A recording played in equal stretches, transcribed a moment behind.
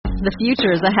The future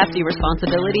is a hefty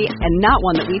responsibility and not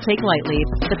one that we take lightly.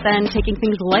 But then taking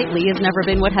things lightly has never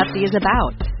been what Hefty is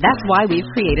about. That's why we've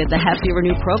created the Hefty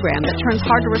Renew program that turns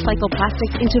hard-to-recycle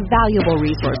plastics into valuable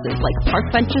resources like park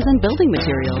benches and building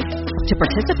materials. To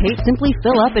participate, simply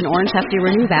fill up an orange Hefty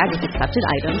Renew bag with accepted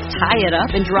items, tie it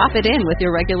up, and drop it in with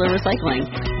your regular recycling.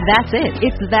 That's it.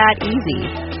 It's that easy.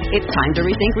 It's time to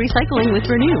rethink recycling with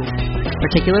Renew.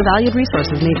 Particular valued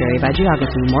resources may vary by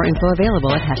geography. More info available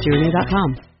at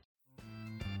heftyrenew.com.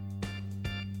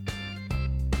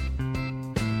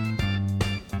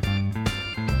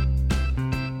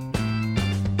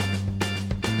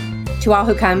 To all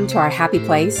who come to our happy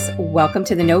place, welcome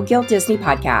to the No Guilt Disney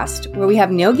podcast, where we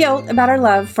have no guilt about our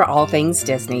love for all things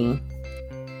Disney.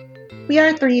 We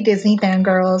are three Disney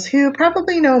fangirls who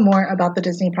probably know more about the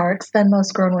Disney parks than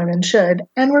most grown women should,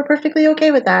 and we're perfectly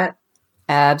okay with that.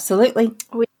 Absolutely.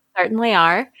 We certainly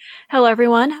are. Hello,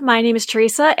 everyone. My name is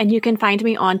Teresa, and you can find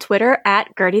me on Twitter at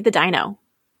Gertie the Dino.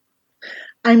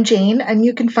 I'm Jane, and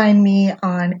you can find me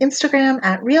on Instagram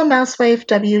at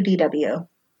RealMousewifeWDW.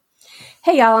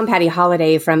 Hey y'all, I'm Patty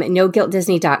Holiday from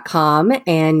NoGuiltDisney.com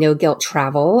and No Guilt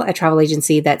Travel, a travel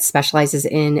agency that specializes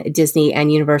in Disney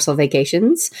and Universal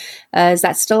vacations. Is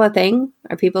that still a thing?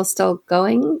 Are people still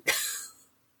going?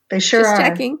 They sure Just are.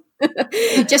 checking.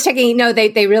 Just checking. No,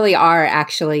 they really are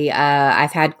actually.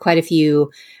 I've had quite a few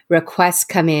requests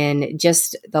come in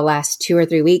just the last 2 or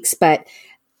 3 weeks, but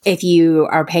if you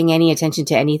are paying any attention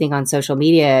to anything on social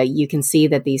media, you can see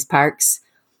that these parks,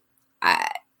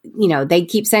 they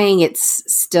keep saying it's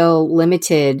still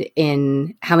limited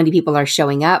in how many people are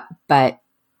showing up, but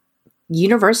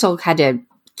Universal had to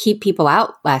keep people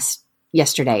out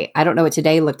yesterday. I don't know what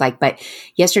today looked like, but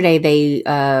yesterday they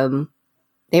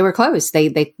were closed.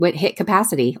 They hit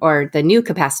capacity or the new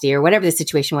capacity or whatever the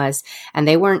situation was, and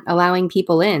they weren't allowing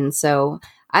people in. So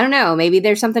I don't know. Maybe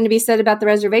there's something to be said about the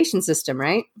reservation system,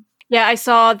 right? Yeah, I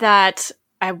saw that.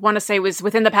 I want to say it was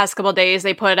within the past couple of days,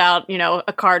 they put out,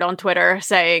 a card on Twitter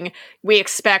saying, we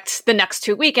expect the next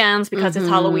 2 weekends because it's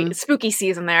Halloween, spooky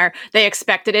season there. They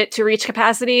expected it to reach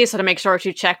capacity. So to make sure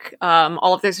to check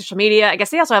all of their social media, I guess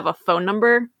they also have a phone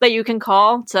number that you can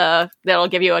call that'll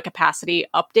give you a capacity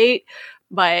update.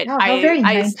 But how very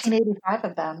 1985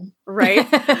 of them. Right.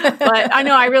 But I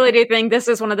know I really do think this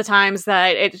is one of the times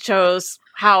that it shows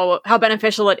how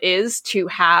beneficial it is to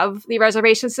have the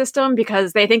reservation system,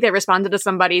 because they think they responded to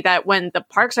somebody that when the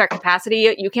parks are at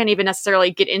capacity, you can't even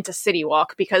necessarily get into City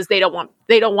Walk because they don't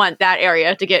want that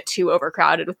area to get too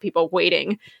overcrowded with people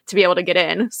waiting to be able to get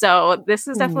in. So this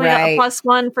is definitely a plus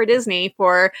one for Disney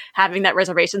for having that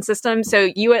reservation system. So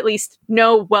you at least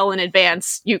know well in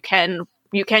advance you can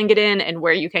get in and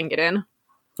where you can get in.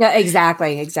 Yeah,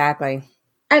 exactly.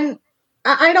 And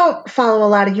I don't follow a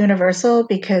lot of Universal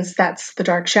because that's the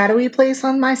dark, shadowy place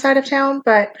on my side of town.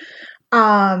 But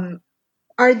are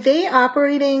they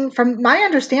operating, from my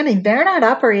understanding, they're not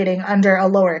operating under a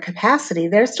lower capacity.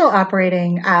 They're still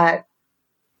operating at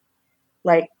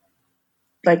like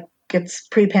it's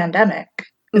pre-pandemic.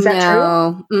 Is that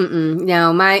true?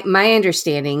 No, my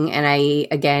understanding, and I,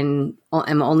 again,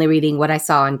 am only reading what I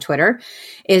saw on Twitter,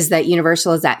 is that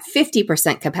Universal is at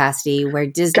 50% capacity, where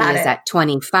Disney is at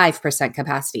 25%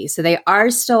 capacity. So they are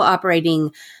still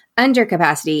operating under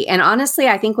capacity. And honestly,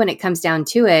 I think when it comes down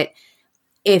to it,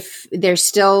 if they're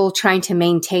still trying to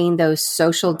maintain those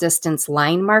social distance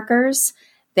line markers,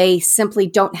 they simply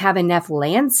don't have enough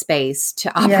land space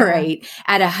to operate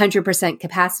at 100%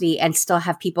 capacity and still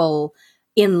have people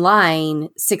in line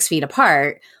 6 feet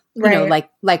apart,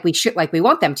 like we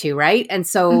want them to, right? And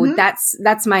so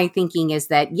that's my thinking, is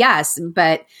that yes,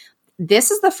 but this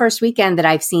is the first weekend that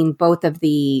I've seen both of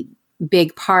the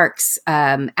big parks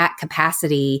at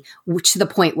capacity, which to the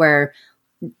point where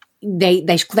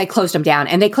they closed them down,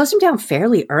 and they closed them down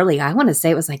fairly early. I want to say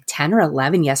it was like 10 or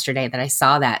 11 yesterday that I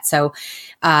saw that. So,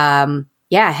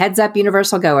 heads up,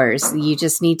 Universal goers, you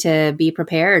just need to be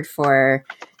prepared for.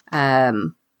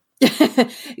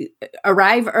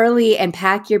 Arrive early and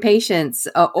pack your patience,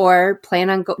 or plan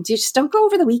on just don't go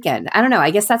over the weekend. I don't know. I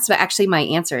guess that's actually my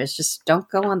answer, is just don't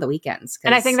go on the weekends.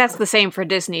 And I think that's the same for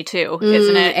Disney too,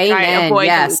 isn't it? Amen. Try to avoid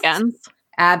the weekends.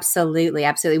 Absolutely.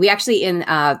 We actually, in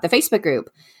the Facebook group,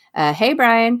 hey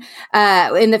Brian,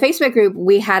 in the Facebook group,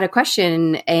 we had a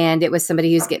question, and it was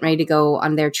somebody who's getting ready to go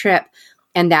on their trip.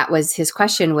 And that was his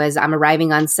question was, I'm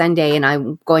arriving on Sunday and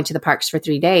I'm going to the parks for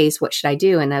 3 days. What should I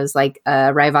do? And I was like,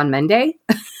 arrive on Monday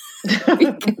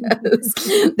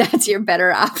because that's your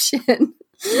better option.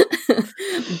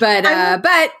 But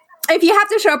if you have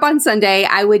to show up on Sunday,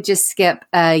 I would just skip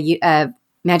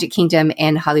Magic Kingdom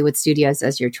and Hollywood Studios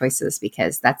as your choices,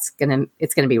 because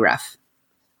it's gonna be rough.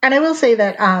 And I will say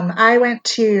that I went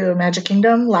to Magic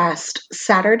Kingdom last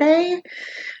Saturday,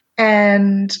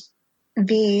 and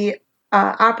the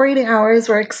operating hours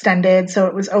were extended, so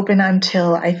it was open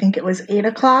until I think it was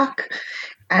 8:00,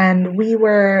 and we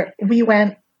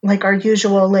went like our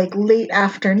usual, like late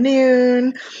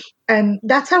afternoon, and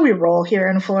that's how we roll here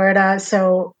in Florida.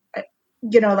 So,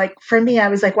 like for me, I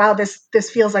was like, wow, this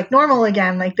feels like normal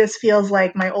again. Like this feels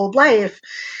like my old life,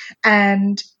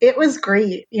 and it was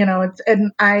great.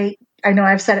 And I know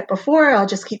I've said it before. I'll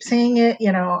just keep saying it.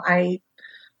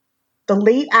 The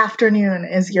late afternoon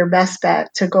is your best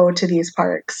bet to go to these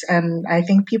parks. And I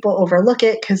think people overlook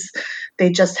it because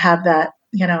they just have that,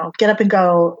 get up and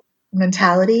go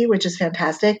mentality, which is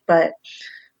fantastic. But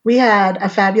we had a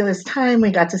fabulous time.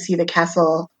 We got to see the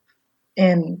castle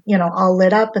in, all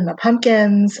lit up and the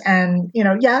pumpkins. And,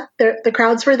 the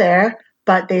crowds were there,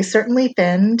 but they certainly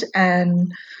thinned.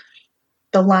 And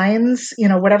the lines,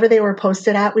 whatever they were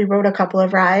posted at, we rode a couple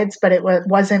of rides, but it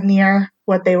wasn't near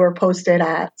what they were posted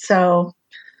at. So,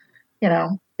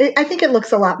 I think it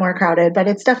looks a lot more crowded, but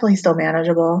it's definitely still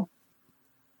manageable.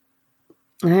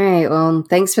 All right. Well,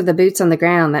 thanks for the boots on the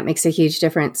ground. That makes a huge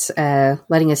difference,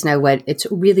 letting us know what it's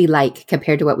really like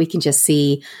compared to what we can just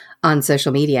see on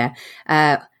social media.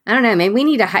 I don't know, maybe we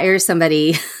need to hire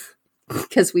somebody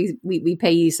because we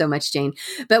pay you so much, Jane,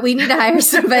 but we need to hire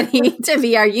somebody to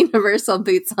be our universal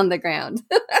boots on the ground.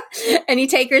 Any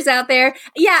takers out there?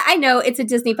 Yeah, I know it's a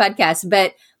Disney podcast,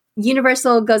 but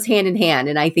Universal goes hand in hand.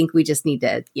 And I think we just need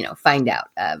to, find out.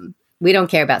 We don't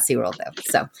care about SeaWorld though.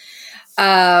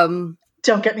 So,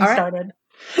 don't get me started.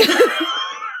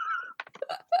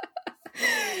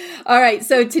 All right.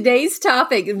 So today's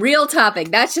topic, real topic,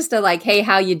 that's just a like, hey,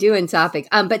 how you doing topic.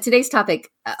 But today's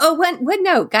topic, one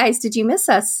note, guys, did you miss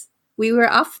us? We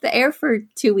were off the air for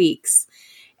 2 weeks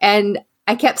and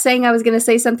I kept saying I was going to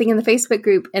say something in the Facebook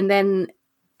group and then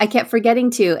I kept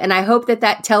forgetting to. And I hope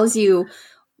that tells you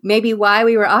maybe why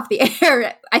we were off the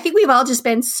air. I think we've all just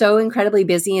been so incredibly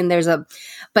busy and there's a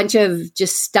bunch of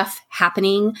just stuff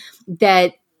happening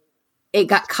that it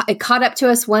caught up to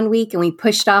us 1 week and we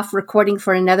pushed off recording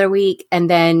for another week. And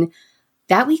then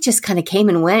that week just kind of came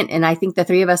and went. And I think the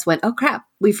three of us went, oh crap,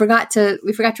 we forgot to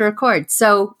record.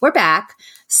 So we're back.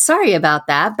 Sorry about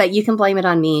that, but you can blame it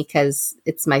on me because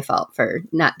it's my fault for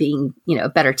not being, a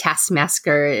better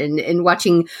taskmaster and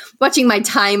watching my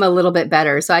time a little bit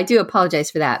better. So I do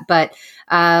apologize for that. But,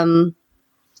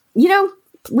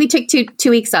 we took two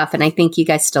weeks off and I think you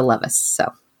guys still love us.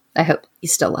 So I hope you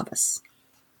still love us.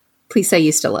 Please say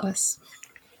you still love us.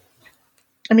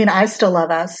 I mean, I still love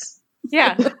us.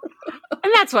 Yeah.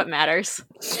 And that's what matters.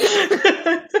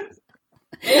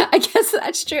 I guess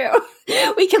that's true.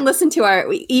 We can listen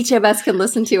to each of us can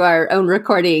listen to our own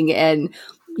recording and,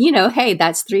 hey,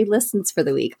 that's 3 listens for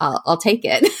the week. I'll take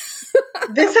it.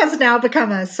 This has now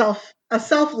become a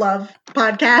self-love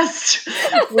podcast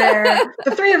where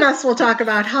the 3 of us will talk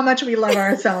about how much we love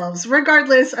ourselves,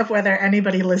 regardless of whether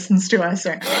anybody listens to us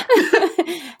or not.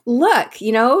 Look,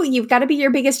 you've got to be your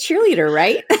biggest cheerleader,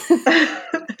 right?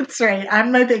 That's right.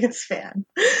 I'm my biggest fan.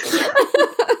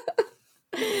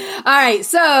 All right.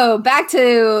 So back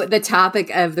to the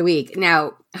topic of the week.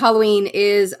 Now, Halloween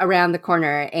is around the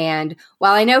corner. And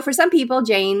while I know for some people,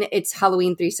 Jane, it's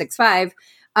Halloween 365,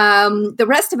 the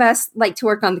rest of us like to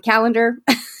work on the calendar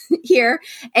here,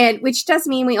 and which does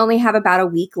mean we only have about a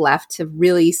week left to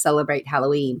really celebrate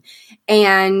Halloween.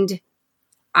 And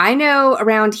I know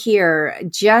around here,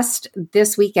 just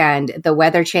this weekend, the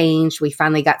weather changed. We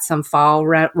finally got some fall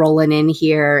rolling in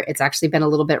here. It's actually been a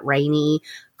little bit rainy,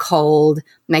 cold.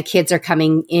 My kids are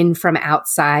coming in from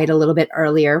outside a little bit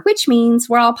earlier, which means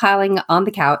we're all piling on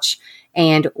the couch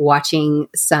and watching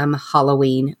some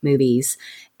Halloween movies.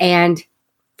 And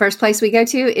first place we go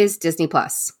to is Disney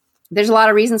Plus. There's a lot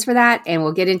of reasons for that, and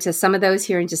we'll get into some of those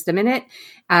here in just a minute.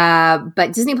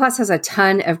 But Disney Plus has a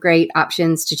ton of great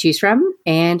options to choose from,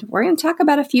 and we're going to talk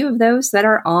about a few of those that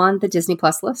are on the Disney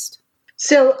Plus list.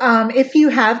 So if you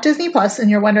have Disney Plus and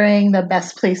you're wondering the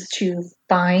best place to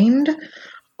find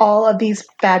all of these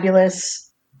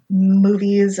fabulous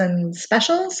movies and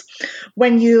specials,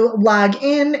 when you log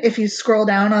in, if you scroll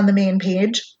down on the main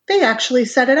page, they actually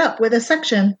set it up with a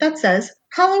section that says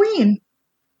Halloween,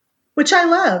 which I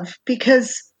love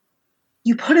because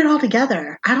you put it all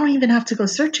together. I don't even have to go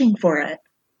searching for it.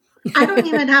 I don't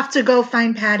even have to go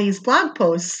find Patty's blog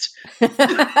post.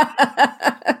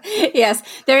 Yes,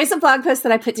 there is a blog post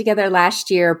that I put together last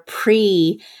year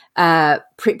pre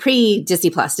pre Disney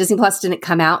Plus. Disney Plus didn't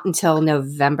come out until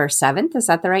November 7th. Is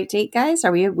that the right date, guys?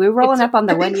 We're rolling up on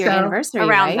the 1 year anniversary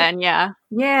around right? then? Yeah.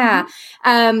 Yeah.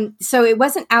 So it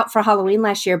wasn't out for Halloween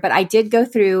last year, but I did go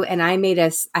through and I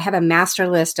have a master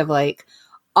list of like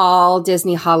all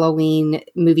Disney Halloween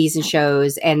movies and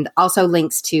shows, and also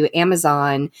links to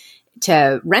Amazon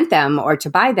to rent them or to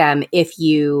buy them if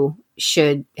you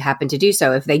should happen to do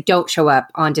so. If they don't show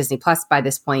up on Disney Plus by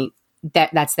this point,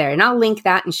 that's there. And I'll link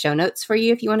that in show notes for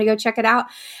you if you want to go check it out.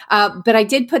 But I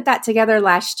did put that together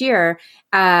last year.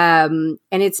 And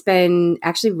it's been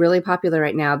actually really popular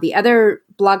right now. The other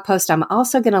blog post I'm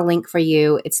also going to link for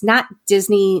you, it's not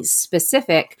Disney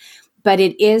specific, but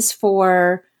it is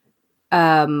for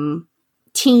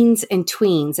teens and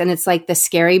tweens. And it's like the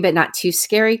scary but not too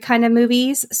scary kind of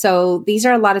movies. So these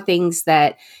are a lot of things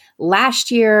that last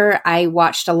year I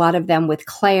watched a lot of them with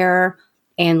Claire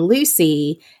and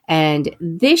Lucy. And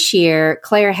this year,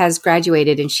 Claire has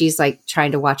graduated and she's like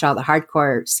trying to watch all the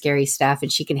hardcore scary stuff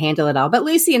and she can handle it all. But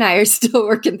Lucy and I are still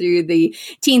working through the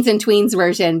teens and tweens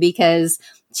version because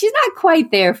she's not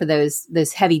quite there for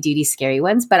those heavy duty scary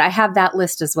ones. But I have that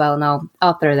list as well. And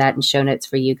I'll throw that in show notes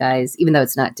for you guys, even though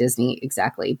it's not Disney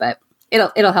exactly, but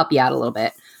it'll help you out a little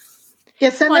bit. Yeah,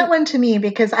 send that one to me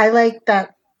because I like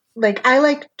that. Like, I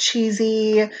like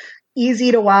cheesy,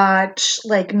 easy to watch,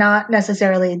 like not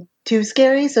necessarily too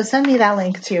scary. So send me that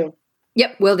link too.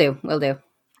 Yep, will do.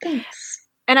 Thanks.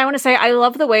 And I want to say, I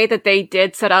love the way that they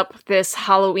did set up this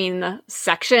Halloween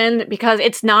section because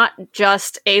it's not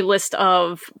just a list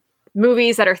of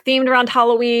movies that are themed around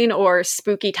Halloween or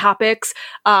spooky topics.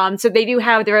 So they do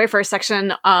have the very first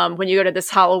section when you go to this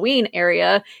Halloween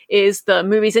area is the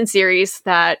movies and series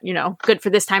that, good for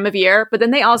this time of year. But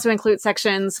then they also include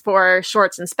sections for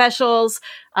shorts and specials,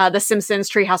 The Simpsons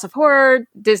Treehouse of Horror,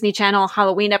 Disney Channel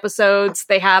Halloween episodes.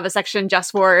 They have a section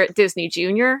just for Disney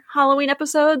Junior Halloween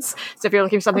episodes. So if you're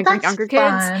looking for something for younger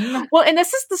kids. Well, and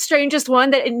this is the strangest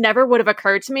one that it never would have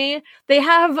occurred to me. They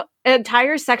have an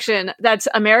entire section that's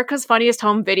America's Funniest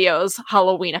Home Videos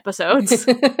Halloween episodes.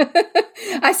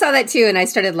 I saw that too, and I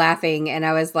started laughing, and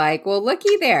I was like, well,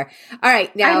 looky there. All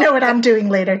right. Now, I know what I'm doing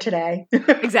later today.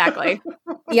 Exactly.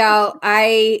 Y'all,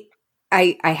 I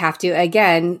have to,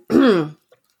 again,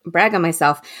 brag on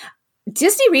myself.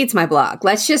 Disney reads my blog.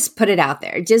 Let's just put it out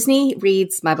there. Disney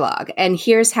reads my blog. And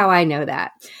here's how I know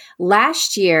that.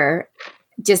 Last year,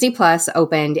 Disney Plus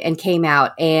opened and came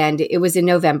out, and it was in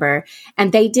November,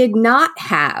 and they did not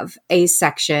have a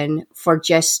section for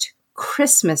just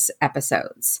Christmas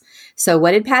episodes. So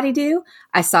what did Patty do?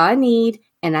 I saw a need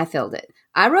and I filled it.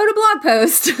 I wrote a blog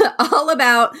post all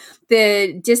about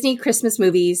the Disney Christmas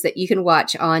movies that you can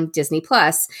watch on Disney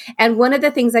Plus. And one of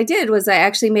the things I did was I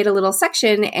actually made a little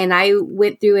section and I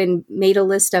went through and made a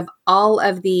list of all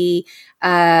of the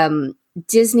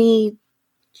Disney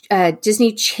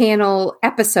Channel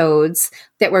episodes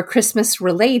that were Christmas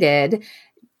related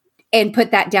and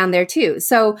put that down there too.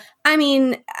 So, I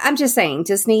mean, I'm just saying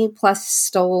Disney Plus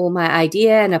stole my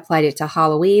idea and applied it to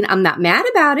Halloween. I'm not mad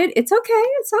about it. It's okay.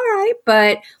 It's all right.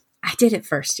 But I did it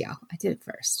first, y'all. I did it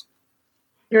first.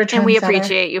 You're a trendsetter. And we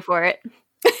appreciate you for it.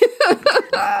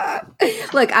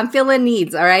 Look, I'm filling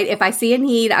needs, all right? If I see a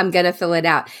need, I'm going to fill it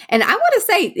out. And I want to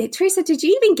say, Teresa, did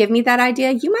you even give me that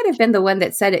idea? You might have been the one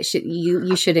that said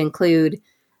you should include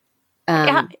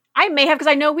yeah, I may have,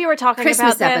 because I know we were talking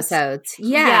Christmas about this. episodes.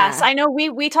 Yeah. Yes, I know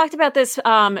we talked about this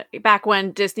back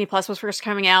when Disney Plus was first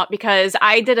coming out, because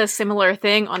I did a similar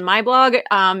thing on my blog.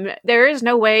 There is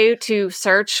no way to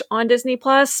search on Disney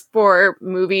Plus for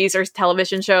movies or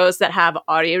television shows that have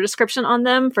audio description on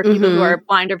them for people who are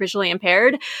blind or visually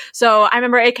impaired. So I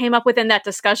remember it came up within that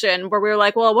discussion where we were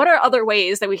like, well, what are other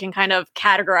ways that we can kind of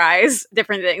categorize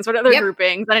different things? What other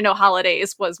groupings? And I know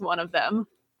holidays was one of them.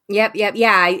 Yep.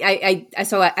 Yeah.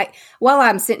 So while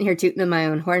I'm sitting here tooting my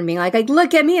own horn, being like,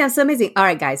 look at me, I'm so amazing. All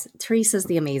right, guys, Teresa's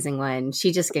the amazing one.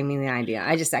 She just gave me the idea.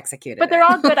 I just executed But they're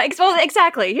all good. Well,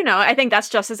 exactly. I think that's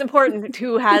just as important.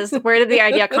 Where did the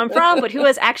idea come from, but who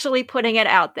is actually putting it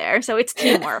out there? So it's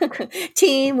teamwork.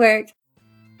 Teamwork.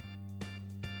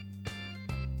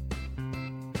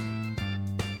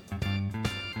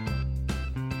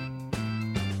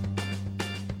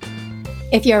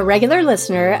 If you're a regular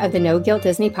listener of the No Guilt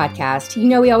Disney podcast, you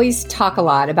know we always talk a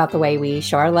lot about the way we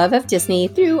show our love of Disney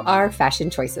through our fashion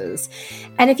choices.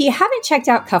 And if you haven't checked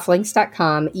out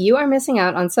cufflinks.com, you are missing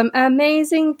out on some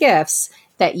amazing gifts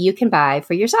that you can buy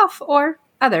for yourself or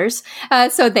others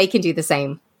so they can do the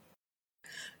same.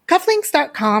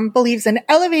 Cufflinks.com believes in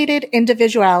elevated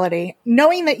individuality,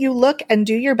 knowing that you look and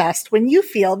do your best when you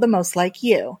feel the most like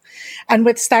you. And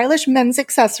with stylish men's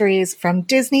accessories from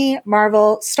Disney,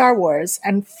 Marvel, Star Wars,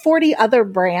 and 40 other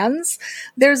brands,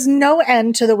 there's no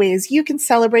end to the ways you can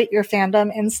celebrate your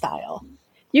fandom in style.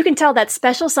 You can tell that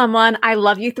special someone I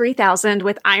love you 3000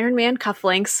 with Iron Man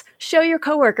cufflinks, show your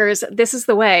coworkers this is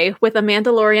the way with a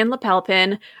Mandalorian lapel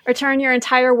pin, or turn your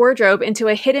entire wardrobe into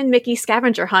a hidden Mickey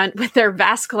scavenger hunt with their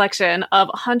vast collection of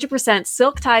 100%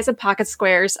 silk ties and pocket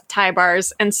squares, tie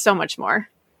bars, and so much more.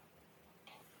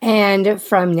 And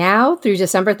from now through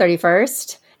December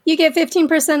 31st, you get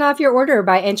 15% off your order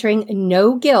by entering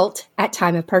No Guilt at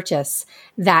time of purchase.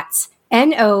 That's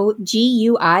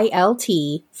NOGUILT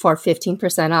for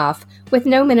 15% off with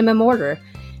no minimum order.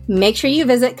 Make sure you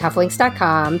visit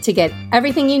cufflinks.com to get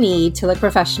everything you need to look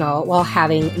professional while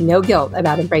having no guilt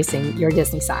about embracing your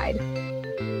Disney side.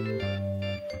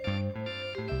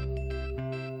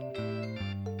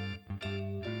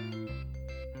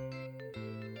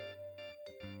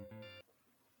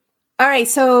 All right,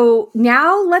 so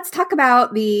now let's talk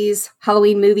about these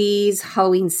Halloween movies,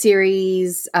 Halloween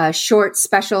series, short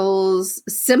specials.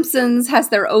 Simpsons has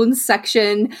their own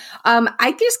section.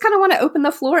 I just kind of want to open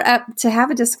the floor up to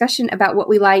have a discussion about what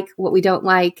we like, what we don't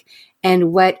like,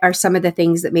 and what are some of the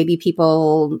things that maybe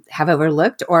people have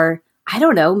overlooked, or I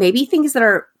don't know, maybe things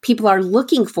that people are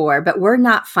looking for, but we're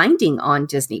not finding on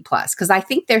Disney Plus, because I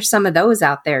think there's some of those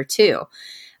out there too.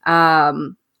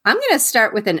 I'm going to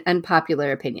start with an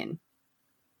unpopular opinion.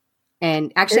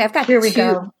 And actually, I've got Here we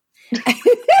go.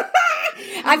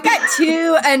 I've got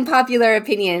two unpopular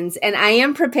opinions, and I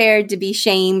am prepared to be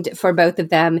shamed for both of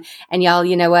them. And y'all,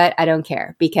 you know what? I don't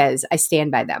care because I stand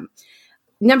by them.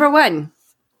 Number one,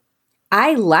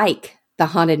 I like the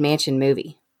Haunted Mansion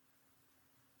movie.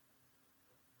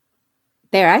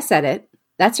 There, I said it.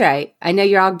 That's right. I know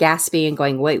you're all gasping and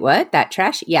going, wait, what? That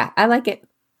trash? Yeah, I like it.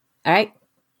 All right.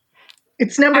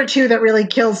 It's number two that really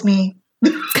kills me.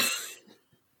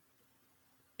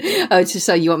 Oh,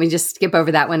 so you want me to just skip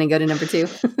over that one and go to number two?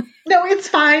 No, it's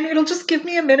fine. It'll just give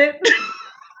me a minute.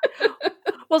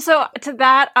 Well, so to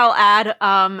that, I'll add,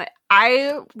 I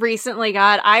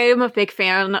am a big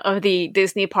fan of the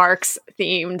Disney Parks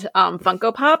themed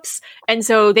Funko Pops. And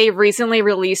so they recently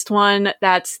released one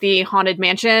that's the Haunted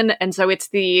Mansion. And so it's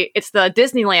the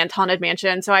Disneyland Haunted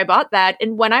Mansion. So I bought that.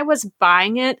 And when I was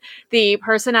buying it, the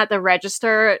person at the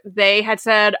register, they had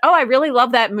said, oh, I really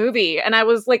love that movie. And I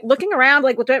was like looking around,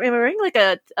 like, am I wearing like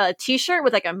a t-shirt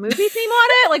with like a movie theme on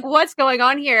it? Like, what's going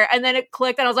on here? And then it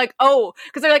clicked and I was like, oh,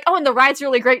 because they're like, oh, and the ride's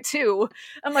really great too.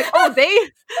 I'm like, oh,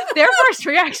 their first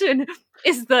reaction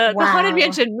is the Haunted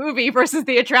Mansion movie versus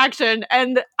the attraction.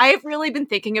 And I've really been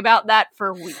thinking about that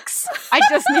for weeks. I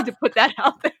just need to put that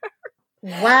out there.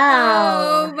 Wow.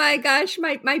 Oh my gosh,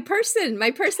 my person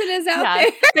is out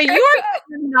there. So you are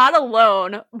not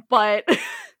alone, but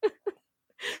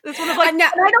this one is like, and I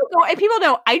don't go, and people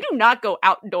know I do not go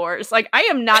outdoors. Like, I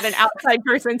am not an outside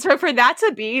person. So for that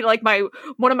to be like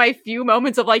one of my few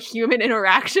moments of like human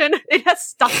interaction, it has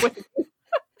stuck with me.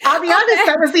 I'll be honest,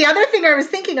 that was the other thing I was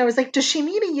thinking. I was like, does she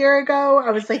mean a year ago? I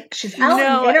was like, she's out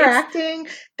and interacting.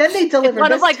 Then they delivered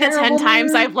one of like the 10 news.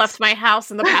 times I've left my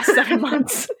house in the past 7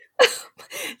 months.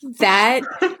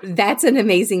 That's an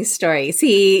amazing story.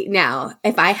 See, now,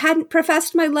 if I hadn't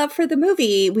professed my love for the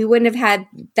movie, we wouldn't have had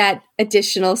that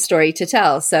additional story to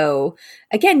tell. So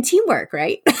again, teamwork,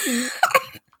 right?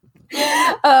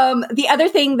 The other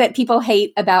thing that people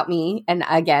hate about me, and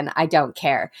again, I don't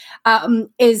care,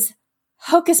 is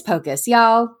Hocus Pocus.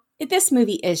 Y'all, this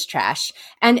movie is trash.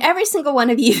 And every single one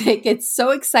of you that gets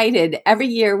so excited every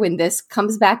year when this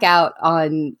comes back out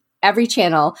on every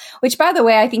channel, which by the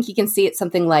way, I think you can see it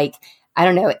something like, I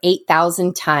don't know,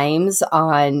 8,000 times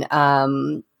on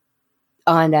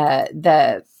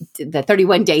the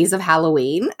 31 days of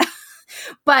Halloween.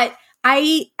 But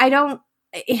I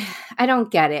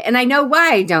don't get it. And I know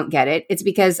why I don't get it. It's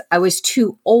because I was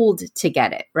too old to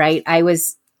get it, right? I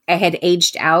had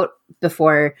aged out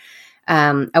before.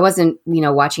 I wasn't,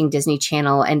 watching Disney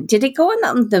Channel. And did it go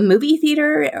in the movie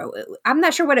theater? I'm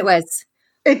not sure what it was.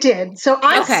 It did. So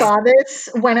I saw this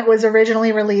when it was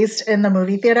originally released in the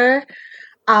movie theater.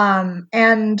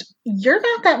 And you're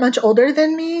not that much older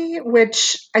than me,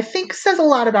 which I think says a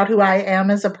lot about who I am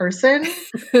as a person.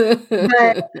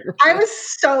 But I was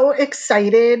so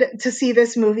excited to see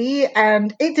this movie,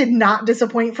 and it did not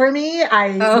disappoint for me.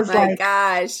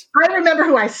 Gosh. I remember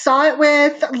who I saw it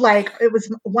with. Like, it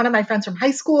was one of my friends from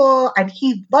high school, and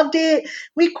he loved it.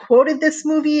 We quoted this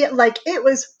movie. Like, it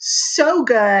was so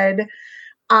good.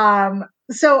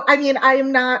 So, I mean, I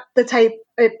am not the type,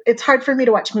 it's hard for me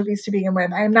to watch movies to begin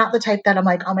with. I am not the type that I'm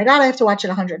like, oh my God, I have to watch it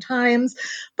 100 times.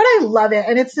 But I love it.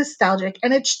 And it's nostalgic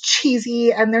and it's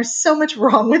cheesy. And there's so much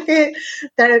wrong with it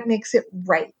that it makes it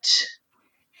right.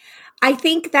 I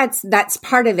think that's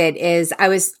part of it. Is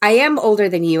I am older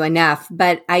than you enough,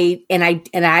 but I am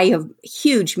a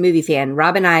huge movie fan.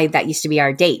 Rob and I, that used to be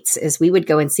our dates, is we would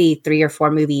go and see 3 or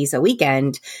 4 movies a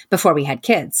weekend before we had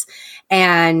kids.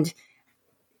 And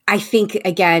I think,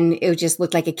 again, it just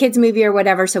looked like a kid's movie or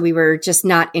whatever. So we were just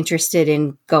not interested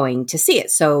in going to see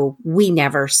it. So we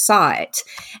never saw it.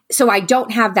 So I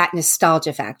don't have that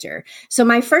nostalgia factor. So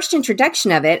my first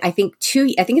introduction of it, I think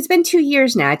it's been 2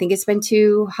 years now. I think it's been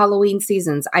 2 Halloween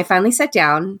seasons. I finally sat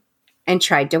down and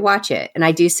tried to watch it. And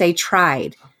I do say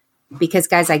tried because,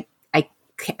 guys, I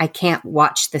can't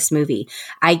watch this movie.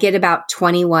 I get about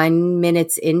 21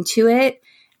 minutes into it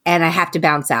and I have to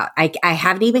bounce out. I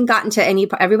haven't even gotten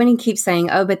to everybody keeps saying,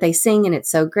 oh, but they sing and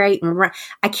it's so great.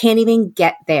 I can't even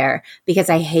get there because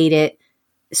I hate it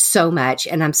so much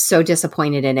and I'm so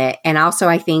disappointed in it. And also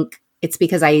I think it's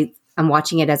because I'm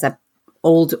watching it as a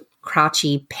old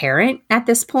crotchety parent at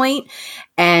this point.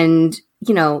 And,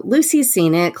 you know, Lucy's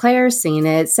seen it, Claire's seen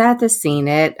it, Seth has seen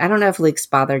it. I don't know if Luke's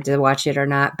bothered to watch it or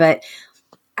not, but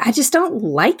I just don't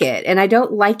like it. And I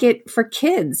don't like it for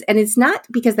kids. And it's not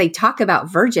because they talk about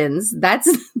virgins. That's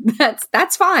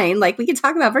fine. Like, we can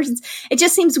talk about virgins. It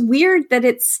just seems weird that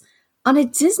it's on a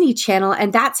Disney Channel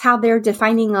and that's how they're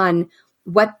defining on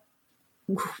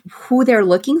who they're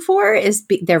looking for is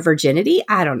their virginity.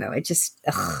 I don't know. It just,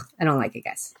 I don't like it,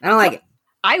 guys. I don't like it.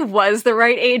 I was the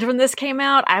right age when this came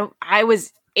out. I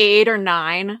was 8 or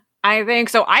 9. I think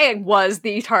so. I was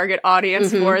the target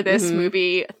audience for this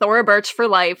movie, Thora Birch for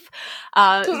life.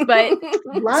 But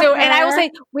so, and I will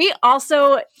say, we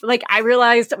also, like, I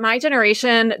realized my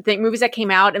generation, the movies that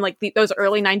came out in like those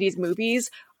early 90s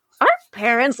movies, our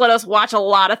parents let us watch a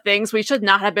lot of things we should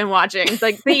not have been watching.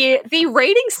 Like the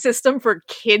rating system for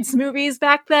kids movies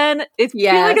back then, it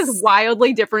feels like is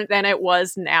wildly different than it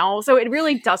was now. So it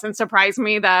really doesn't surprise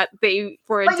me that they,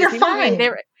 for a Disney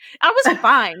movie, I was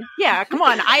fine. Yeah, come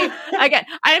on.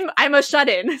 I'm a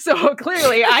shut-in, so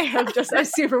clearly I am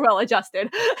super well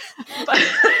adjusted.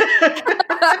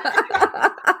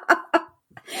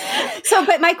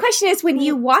 But my question is, when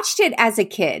you watched it as a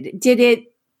kid, did it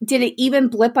even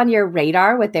blip on your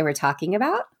radar what they were talking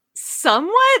about?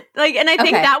 Somewhat, like, and I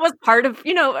think that was part of,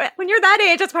 you know, when you're that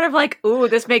age, that's part of like, ooh,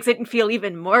 this makes it feel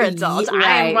even more adult.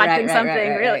 I am watching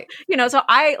something really, you know. So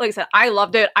like I said, I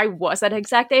loved it. I was that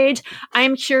exact age.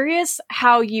 I'm curious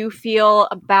how you feel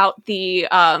about the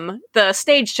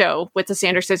stage show with the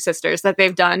Sanderson sisters that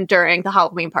they've done during the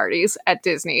Halloween parties at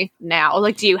Disney now.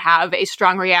 Like, do you have a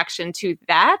strong reaction to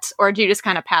that, or do you just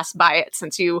kind of pass by it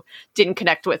since you didn't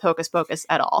connect with Hocus Pocus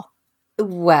at all?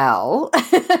 Well,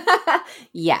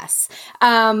 yes,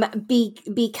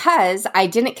 because I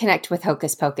didn't connect with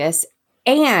Hocus Pocus,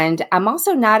 and I'm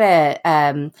also not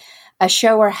a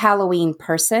show or Halloween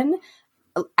person,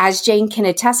 as Jane can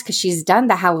attest, because she's done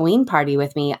the Halloween party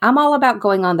with me. I'm all about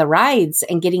going on the rides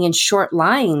and getting in short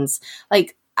lines.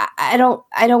 Like, I don't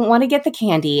want to get the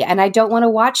candy, and I don't want to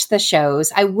watch the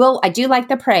shows. I do like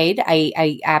the parade.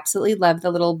 I absolutely love the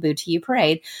little Boo to You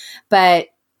parade, but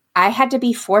I had to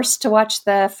be forced to watch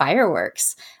the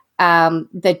fireworks.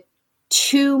 The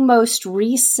 2 most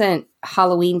recent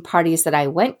Halloween parties that I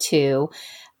went to,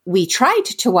 we tried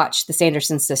to watch the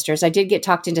Sanderson sisters. I did get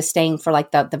talked into staying for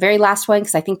like the very last one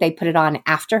because I think they put it on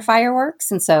after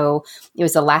fireworks. And so it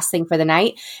was the last thing for the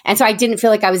night. And so I didn't feel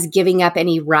like I was giving up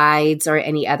any rides or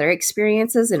any other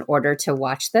experiences in order to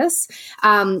watch this.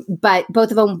 But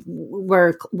both of them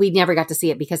we never got to see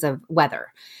it because of weather.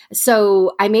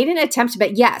 So I made an attempt,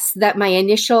 but yes, that my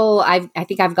initial, I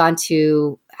think I've gone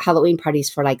to Halloween parties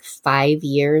for like 5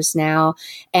 years now.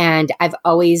 And I've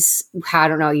always, I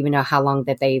don't even know how long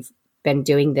that they've been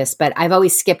doing this, but I've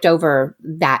always skipped over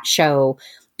that show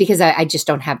because I just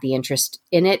don't have the interest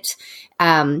in it.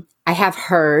 I have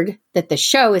heard that the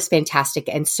show is fantastic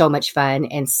and so much fun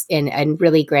and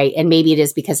really great. And maybe it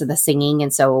is because of the singing.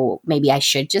 And so maybe I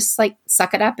should just like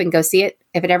suck it up and go see it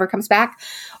if it ever comes back.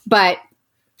 But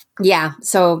yeah,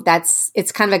 so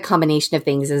it's kind of a combination of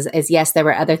things as yes, there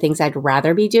were other things I'd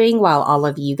rather be doing while all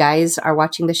of you guys are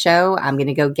watching the show. I'm going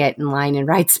to go get in line and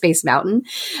ride Space Mountain.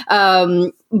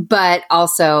 But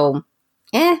also,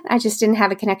 I just didn't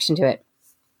have a connection to it.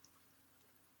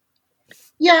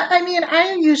 Yeah, I mean,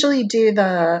 I usually do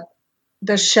the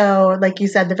show, like you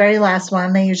said, the very last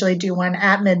one. They usually do one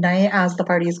at midnight as the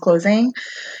party is closing.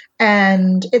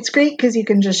 And it's great because you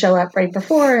can just show up right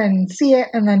before and see it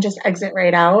and then just exit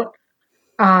right out.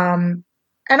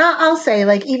 And I'll say,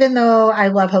 like, even though I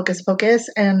love Hocus Pocus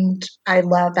and I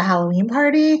love the Halloween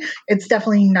party, it's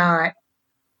definitely not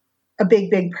a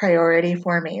big priority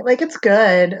for me. Like, it's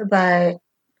good, but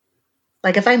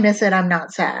like if I miss it, I'm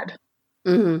not sad.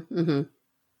 Mm-hmm, mm-hmm.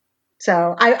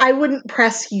 So I wouldn't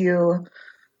press you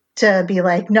to be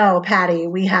like, no, Patty,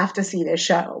 we have to see this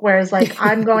show. Whereas, like,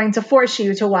 I'm going to force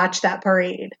you to watch that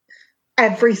parade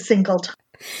every single time.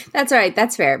 That's right.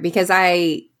 That's fair, because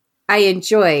I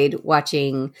enjoyed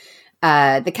watching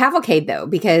the cavalcade, though,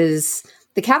 because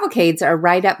the cavalcades are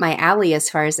right up my alley as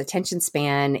far as attention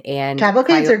span. And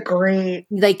cavalcades are great.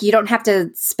 Like, you don't have to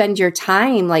spend your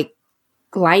time like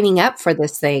lining up for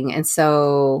this thing. And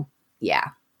so, yeah.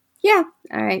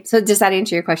 All right. So does that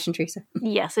answer your question, Teresa?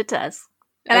 Yes, it does.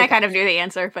 And I kind of knew the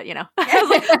answer, but I was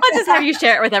like, let's just have you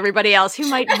share it with everybody else who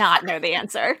might not know the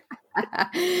answer.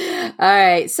 All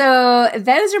right. So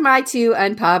those are my two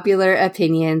unpopular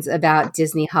opinions about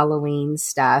Disney Halloween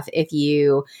stuff. If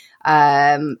you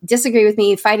disagree with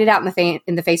me, fight it out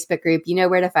in the Facebook group. You know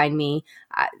where to find me.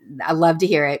 I love to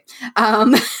hear it.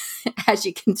 As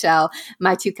you can tell,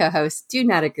 my two co-hosts do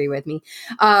not agree with me.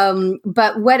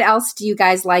 But what else do you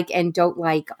guys like and don't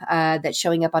like that's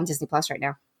showing up on Disney Plus right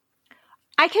now?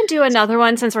 I can do another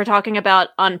one since we're talking about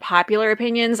unpopular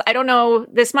opinions. I don't know,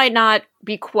 this might not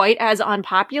be quite as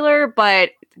unpopular,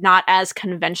 but not as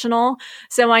conventional.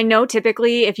 So I know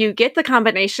typically if you get the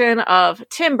combination of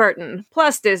Tim Burton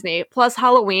plus Disney plus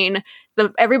Halloween,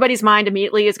 everybody's mind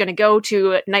immediately is going to go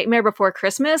to Nightmare Before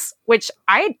Christmas, which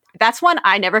that's one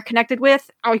I never connected with.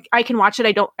 I can watch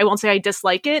it. I won't say I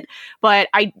dislike it, but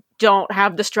I don't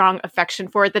have the strong affection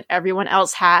for it that everyone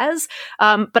else has.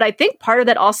 But I think part of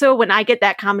that also, when I get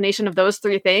that combination of those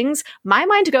three things, my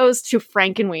mind goes to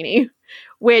Frankenweenie,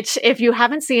 which if you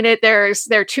haven't seen it, there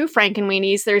are two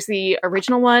Frankenweenies. There's the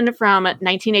original one from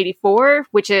 1984,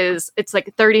 it's like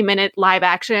a 30-minute live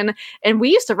action. And we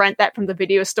used to rent that from the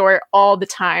video store all the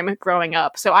time growing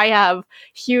up. So I have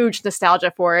huge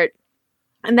nostalgia for it.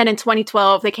 And then in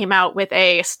 2012, they came out with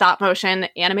a stop motion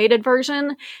animated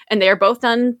version, and they are both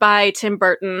done by Tim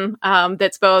Burton.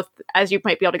 That's both, as you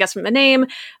might be able to guess from the name,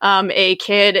 a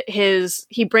kid,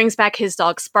 he brings back his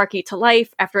dog Sparky to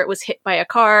life after it was hit by a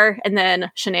car, and then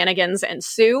shenanigans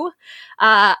ensue.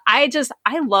 I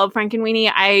love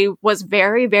Frankenweenie. I was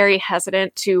very, very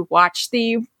hesitant to watch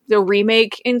the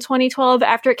remake in 2012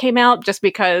 after it came out, just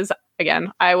because,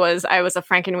 again, I was a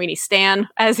Frankenweenie stan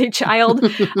as a child.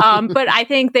 But I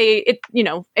think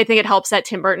I think it helps that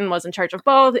Tim Burton was in charge of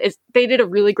both. They did a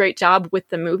really great job with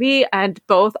the movie, and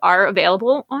both are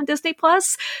available on Disney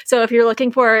Plus. So if you're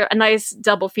looking for a nice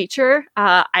double feature,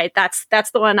 that's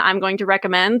the one I'm going to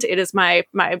recommend. It is my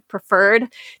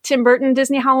preferred Tim Burton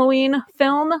Disney Halloween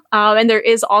film. And there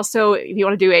is also, if you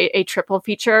want to do a triple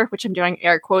feature, which I'm doing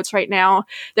air quotes right now,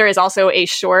 there is also a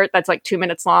short that's like 2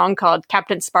 minutes long called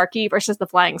Captain Sparky versus the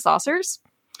Flying Saucers.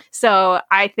 So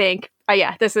I think,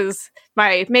 this is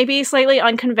my maybe slightly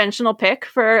unconventional pick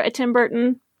for a Tim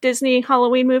Burton Disney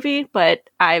Halloween movie, but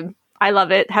I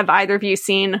love it. Have either of you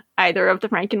seen either of the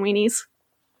Frankenweenies?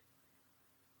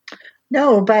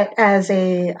 No, but as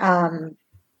a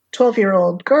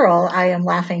 12-year-old girl, I am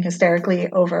laughing hysterically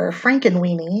over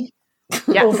Frankenweenie.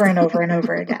 Yes. Over and over and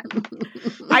over again.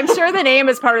 I'm sure the name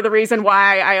is part of the reason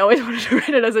why I always wanted to read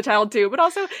it as a child too, but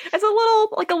also as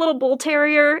a little bull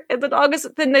terrier. And the dog is,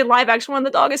 in the live action one, the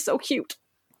dog is so cute.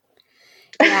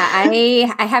 Yeah,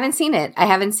 I haven't seen it. I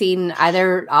haven't seen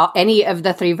any of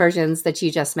the three versions that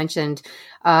you just mentioned.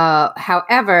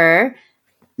 However,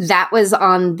 that was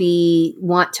on the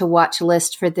want to watch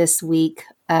list for this week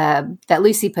that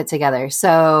Lucy put together.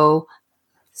 So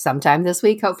sometime this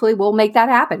week, hopefully we'll make that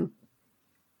happen.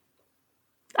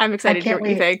 I'm excited to hear what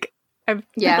you think. I'm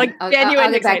I'll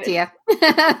get back to you.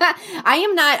 I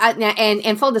am not,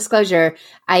 and full disclosure,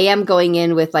 I am going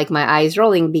in with like my eyes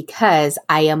rolling because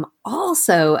I am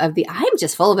also I'm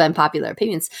just full of unpopular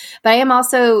opinions, but I am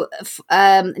also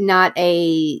not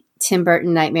a Tim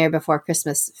Burton Nightmare Before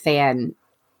Christmas fan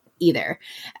either.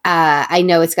 I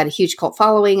know it's got a huge cult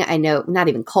following. I know, not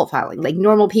even cult following, like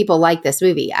normal people like this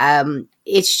movie.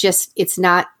 It's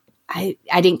not, I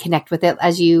didn't connect with it,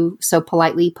 as you so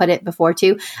politely put it before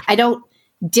too. I don't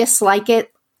dislike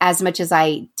it as much as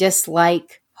I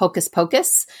dislike Hocus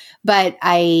Pocus, but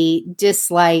I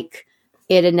dislike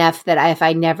it enough that if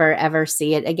I never ever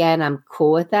see it again, I'm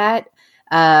cool with that.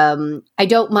 I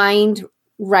don't mind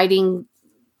riding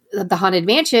the Haunted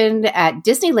Mansion at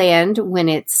Disneyland when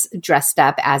it's dressed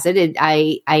up as it.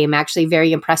 I am actually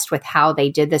very impressed with how they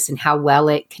did this and how well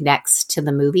it connects to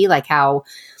the movie, like how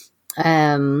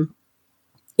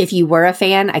if you were a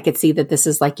fan, I could see that this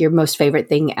is like your most favorite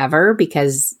thing ever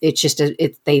because it's just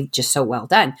they've just so well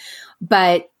done.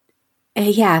 But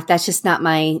yeah, that's just not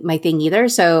my thing either.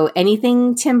 So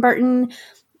anything Tim Burton,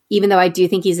 even though I do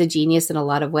think he's a genius in a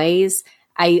lot of ways,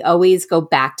 I always go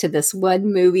back to this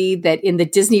one movie that in the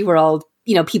Disney world,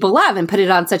 people love and put it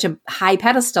on such a high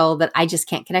pedestal that I just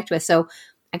can't connect with. So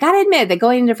I got to admit that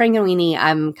going into Frankenweenie,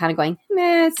 I'm kind of going,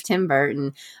 it's Tim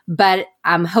Burton. But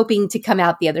I'm hoping to come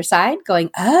out the other side going,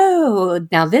 oh,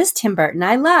 now this Tim Burton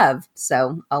I love.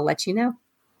 So I'll let you know.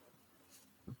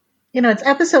 It's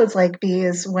episodes like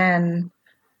these when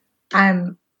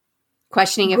I'm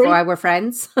questioning if why we're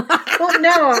friends. Well,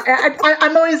 no,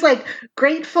 I'm always like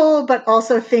grateful, but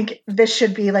also think this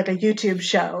should be like a YouTube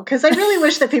show because I really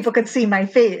wish that people could see my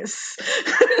face.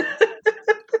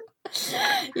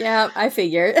 Yeah, I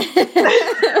figured.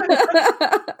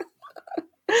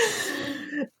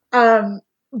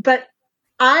 But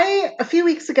a few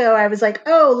weeks ago, I was like,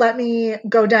 oh, let me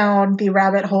go down the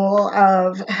rabbit hole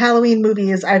of Halloween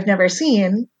movies I've never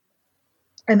seen.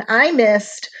 And I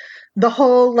missed the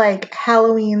whole like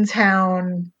Halloween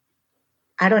Town.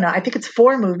 I don't know. I think it's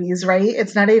 4 movies, right?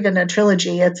 It's not even a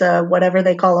trilogy. It's a whatever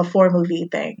they call a 4-movie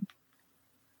thing.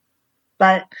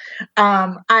 But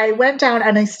I went down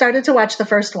and I started to watch the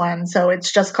first one. So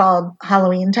it's just called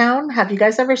Halloween Town. Have you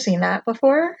guys ever seen that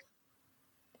before?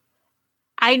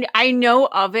 I know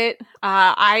of it.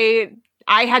 I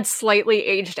had slightly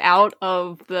aged out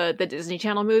of the Disney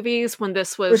Channel movies when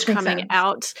this was coming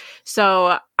out.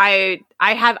 So I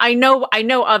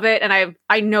know of it, and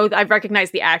I've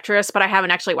recognized the actress, but I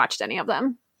haven't actually watched any of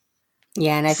them.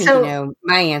 Yeah, and I think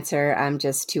my answer. I'm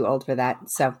just too old for that.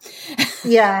 So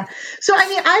yeah. So I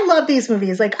mean, I love these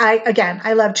movies. Like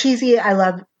I love cheesy. I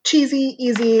love cheesy,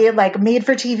 easy, like made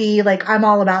for TV. Like I'm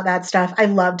all about that stuff. I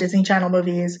love Disney Channel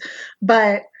movies,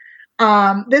 but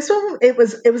this one it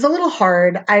was a little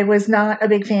hard. I was not a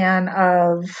big fan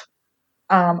of,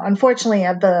 unfortunately,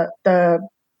 of the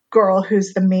girl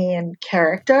who's the main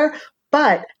character,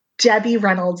 but Debbie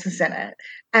Reynolds is in it.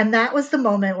 And that was the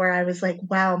moment where I was like,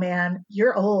 wow, man,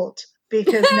 you're old.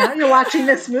 Because now you're watching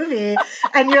this movie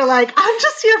and you're like, I'm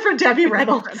just here for Debbie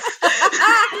Reynolds.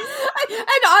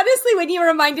 And honestly, when you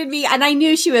reminded me, and I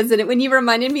knew she was in it, when you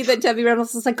reminded me that Debbie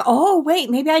Reynolds was like, oh, wait,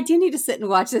 maybe I do need to sit and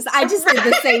watch this. I just did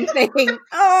the same thing.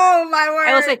 Oh, my word.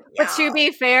 I will say, but to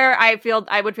be fair, I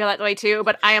would feel that way too,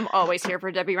 but I am always here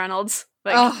for Debbie Reynolds.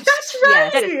 Like, that's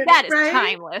right. That is right?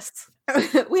 Timeless.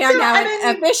 We are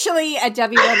now officially a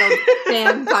Debbie Reynolds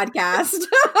fan podcast.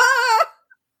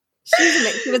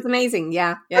 She was amazing.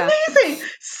 Yeah. Amazing.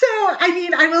 So, I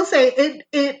mean, I will say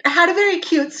it had a very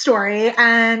cute story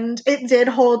and it did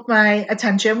hold my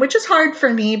attention, which is hard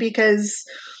for me because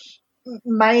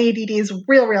my ADD is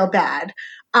real bad.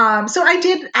 So I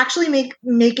did actually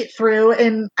make it through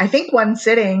in, I think, one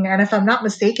sitting. And if I'm not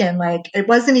mistaken, like it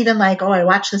wasn't even like, oh, I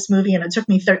watched this movie and it took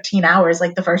me 13 hours,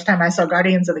 like the first time I saw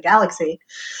Guardians of the Galaxy.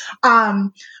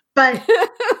 But it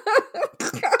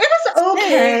was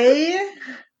okay.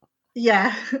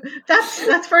 Yeah,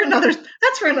 that's for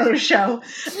another show.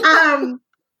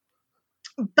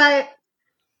 But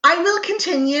I will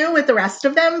continue with the rest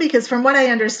of them because from what I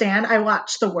understand, I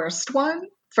watched the worst one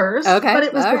first. Okay. But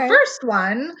it was first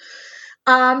one.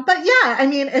 But yeah, I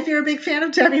mean, if you're a big fan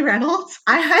of Debbie Reynolds,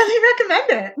 I highly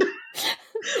recommend it.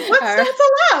 What's not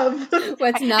to love?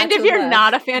 What's not and if you're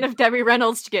not a fan of Debbie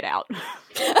Reynolds, get out.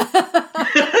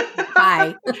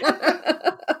 Bye.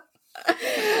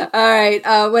 All right.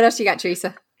 What else you got,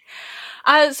 Teresa?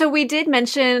 So we did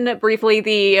mention briefly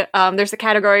there's a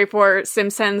category for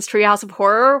Simpsons Treehouse of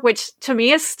Horror, which to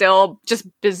me is still just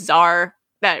bizarre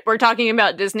that we're talking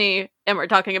about Disney and we're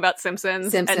talking about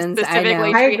Simpsons and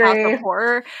specifically Treehouse of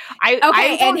Horror.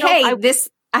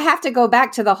 I have to go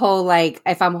back to the whole, like,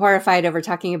 if I'm horrified over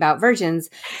talking about virgins,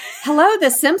 hello, The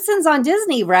Simpsons on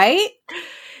Disney, right?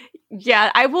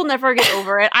 Yeah, I will never get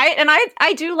over it.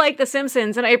 I do like The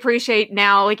Simpsons, and I appreciate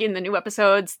now, like in the new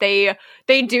episodes, they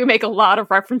do make a lot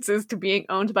of references to being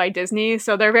owned by Disney,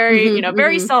 so they're very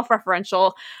very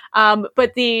self-referential.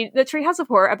 But the Treehouse of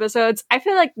Horror episodes, I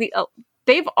feel like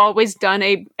they've always done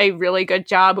a really good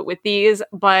job with these.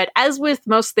 But as with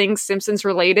most things Simpsons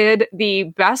related, the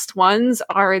best ones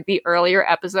are the earlier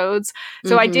episodes.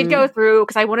 So I did go through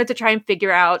because I wanted to try and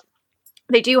figure out.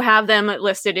 They do have them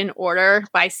listed in order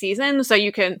by season, so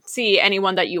you can see any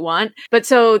one that you want. But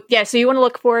so you want to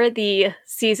look for the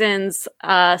seasons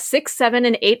 6, 7,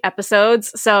 and 8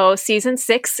 episodes. So season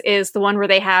 6 is the one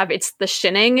where it's The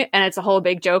Shining, and it's a whole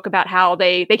big joke about how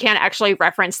they can't actually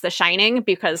reference The Shining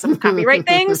because of copyright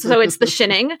things. So it's The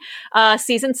Shining.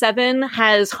 Season 7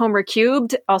 has Homer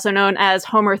Cubed, also known as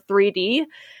Homer 3D.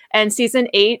 And season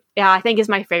 8, I think is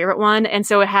my favorite one. And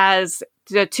so it has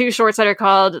the 2 shorts that are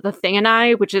called The Thing and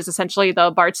I, which is essentially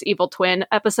the Bart's evil twin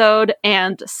episode,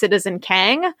 and Citizen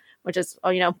Kang, which is,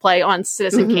 play on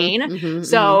Citizen Kane.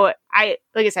 So like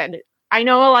I said, I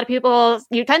know a lot of people,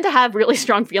 you tend to have really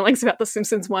strong feelings about The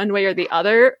Simpsons one way or the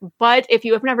other, but if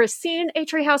you have never seen a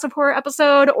Treehouse of Horror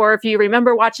episode, or if you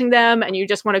remember watching them and you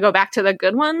just want to go back to the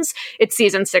good ones, it's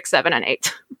season 6, 7, and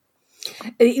 8.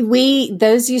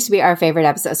 Those used to be our favorite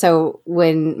episodes. So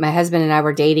when my husband and I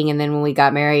were dating, and then when we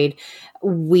got married,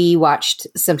 we watched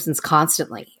Simpsons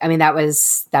constantly. I mean, that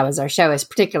was our show, is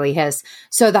particularly his.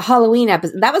 So the Halloween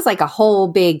episode, that was like a whole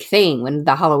big thing when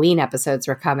the Halloween episodes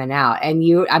were coming out. And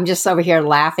I'm just over here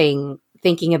laughing,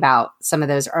 thinking about some of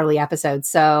those early episodes.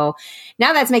 So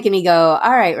now that's making me go,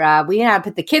 all right, Rob, we gotta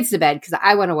put the kids to bed because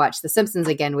I want to watch The Simpsons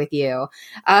again with you,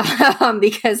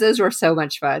 because those were so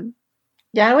much fun.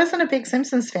 Yeah, I wasn't a big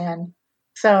Simpsons fan.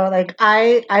 So like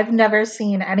I've never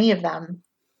seen any of them.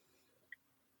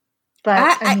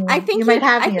 But I think you might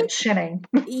have me at shinning.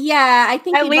 Yeah, I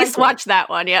think at least watch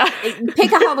that one. Yeah,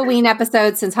 pick a Halloween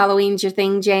episode, since Halloween's your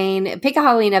thing, Jane. Pick a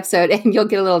Halloween episode, and you'll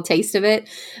get a little taste of it.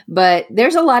 But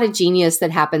there's a lot of genius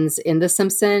that happens in The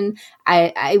Simpsons.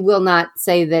 I will not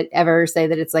ever say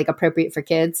that it's like appropriate for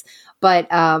kids. But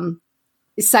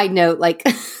side note, like,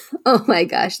 oh my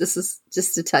gosh, this is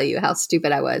just to tell you how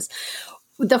stupid I was.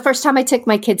 The first time I took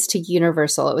my kids to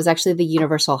Universal, it was actually the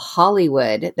Universal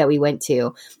Hollywood that we went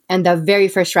to. And the very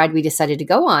first ride we decided to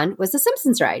go on was the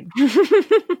Simpsons ride.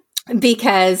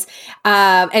 Because,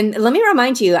 and let me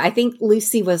remind you, I think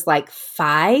Lucy was like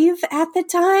 5 at the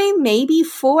time, maybe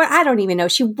 4. I don't even know.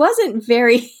 She wasn't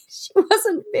very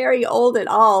old at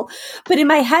all. But in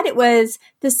my head, it was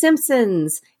The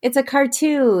Simpsons. It's a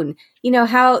cartoon. You know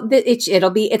how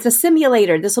it's a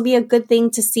simulator. This will be a good thing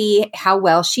to see how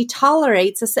well she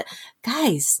tolerates.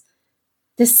 Guys,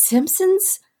 The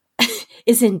Simpsons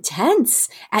is intense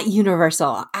at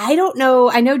Universal. I don't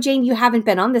know. I know, Jane, you haven't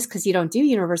been on this because you don't do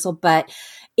Universal, but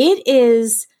it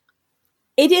is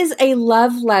a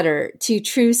love letter to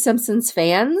true Simpsons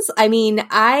fans. I mean,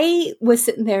 I was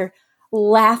sitting there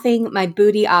laughing my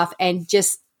booty off and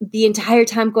just the entire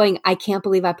time going, I can't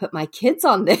believe I put my kids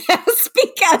on this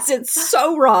because it's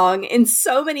so wrong in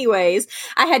so many ways.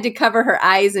 I had to cover her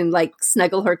eyes and like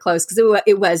snuggle her close because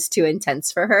it was too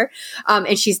intense for her.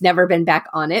 And she's never been back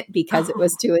on it because it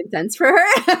was too intense for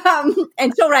her.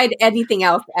 And she'll ride anything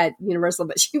else at Universal,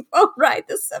 but she won't ride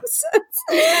The Simpsons.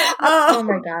 Oh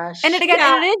my gosh. And it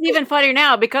is even funnier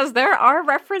now because there are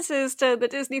references to the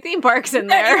Disney theme parks in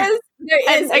there.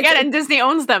 There is. And Disney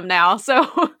owns them now.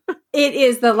 So it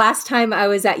is. The last time I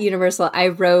was at Universal, I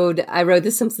rode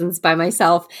The Simpsons by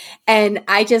myself, and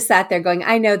I just sat there going,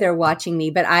 I know they're watching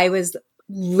me, but I was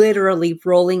literally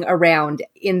rolling around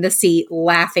in the seat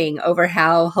laughing over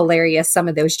how hilarious some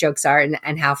of those jokes are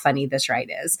and how funny this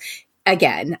ride is.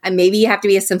 Again, maybe you have to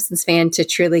be a Simpsons fan to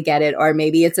truly get it, or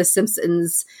maybe it's a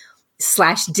Simpsons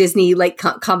 / Disney like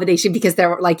combination because there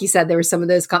were, like you said, there were some of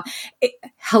those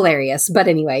hilarious. But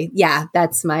anyway, yeah,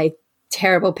 that's my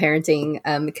terrible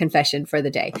parenting confession for the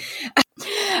day.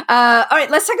 All right,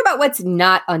 let's talk about what's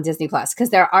not on Disney Plus,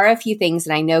 because there are a few things,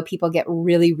 and I know people get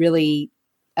really, really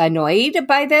annoyed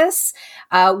by this.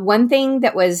 One thing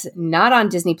that was not on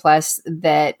Disney Plus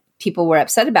that people were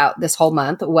upset about this whole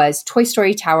month was Toy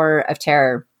Story Tower of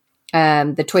Terror.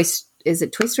 Is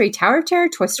it Toy Story Tower of Terror?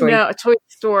 Toy Story? No, Toy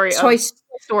Story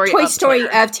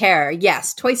of Terror.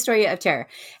 Yes, Toy Story of Terror.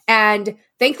 And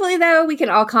thankfully, though, we can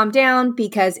all calm down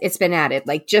because it's been added.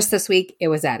 Like just this week, it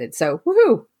was added. So,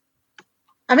 woohoo!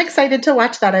 I'm excited to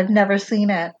watch that. I've never seen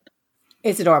it.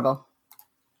 It's adorable.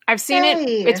 I've seen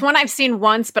it. It's one I've seen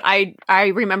once, but I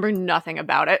remember nothing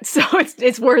about it. So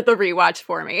it's worth a rewatch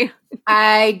for me.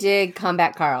 I did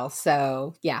Combat Carl.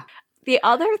 So, yeah. The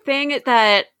other thing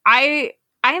that I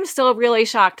am still really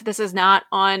shocked this is not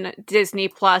on Disney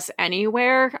Plus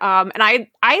anywhere. And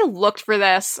I looked for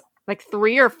this like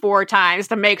 3 or 4 times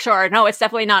to make sure. No, it's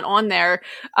definitely not on there.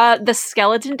 The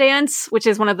Skeleton Dance, which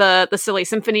is one of the Silly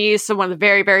Symphonies, so one of the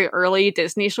very, very early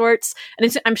Disney shorts.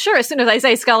 And I'm sure as soon as I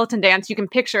say Skeleton Dance, you can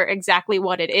picture exactly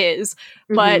what it is.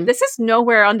 But this is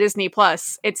nowhere on Disney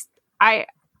Plus. I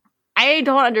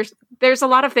don't understand. There's a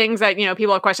lot of things that,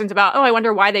 people have questions about. Oh, I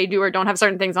wonder why they do or don't have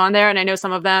certain things on there. And I know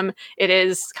some of them, it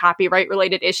is copyright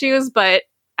related issues, but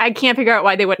I can't figure out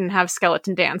why they wouldn't have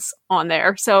Skeleton Dance on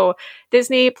there. So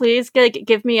Disney, please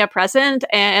give me a present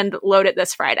and load it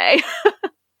this Friday.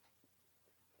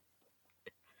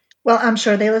 Well, I'm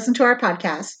sure they listen to our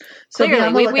podcast. So clearly, be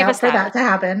on the lookout for that to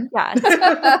happen. Yes.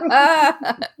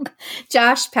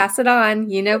 Josh, pass it on.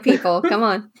 People, come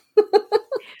on.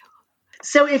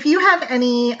 So if you have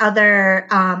any other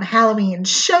Halloween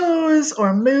shows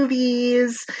or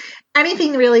movies,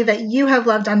 anything really that you have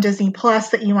loved on Disney Plus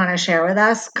that you want to share with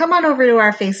us, come on over to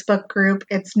our Facebook group.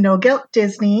 It's No Guilt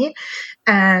Disney,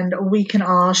 and we can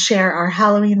all share our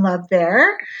Halloween love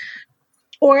there.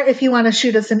 Or if you want to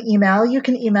shoot us an email, you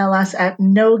can email us at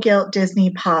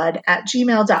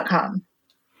noguiltdisneypod@gmail.com.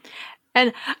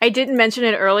 And I didn't mention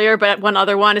it earlier, but one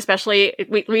other one, especially,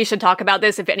 we should talk about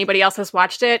this if anybody else has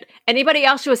watched it. Anybody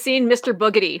else who has seen Mr.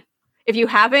 Boogedy? If you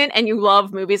haven't and you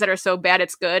love movies that are so bad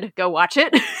it's good, go watch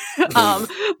it.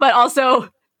 But also,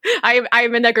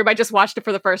 I'm in that group. I just watched it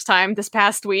for the first time this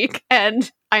past week,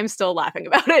 and I'm still laughing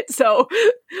about it. So,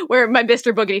 where my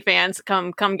Mr. Boogedy fans,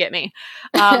 come get me.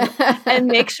 And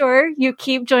make sure you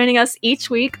keep joining us each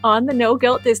week on the No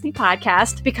Guilt Disney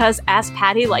podcast, because as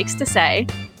Patty likes to say,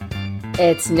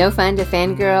 it's no fun to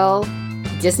fangirl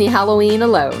Disney Halloween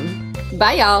alone.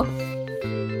 Bye, y'all.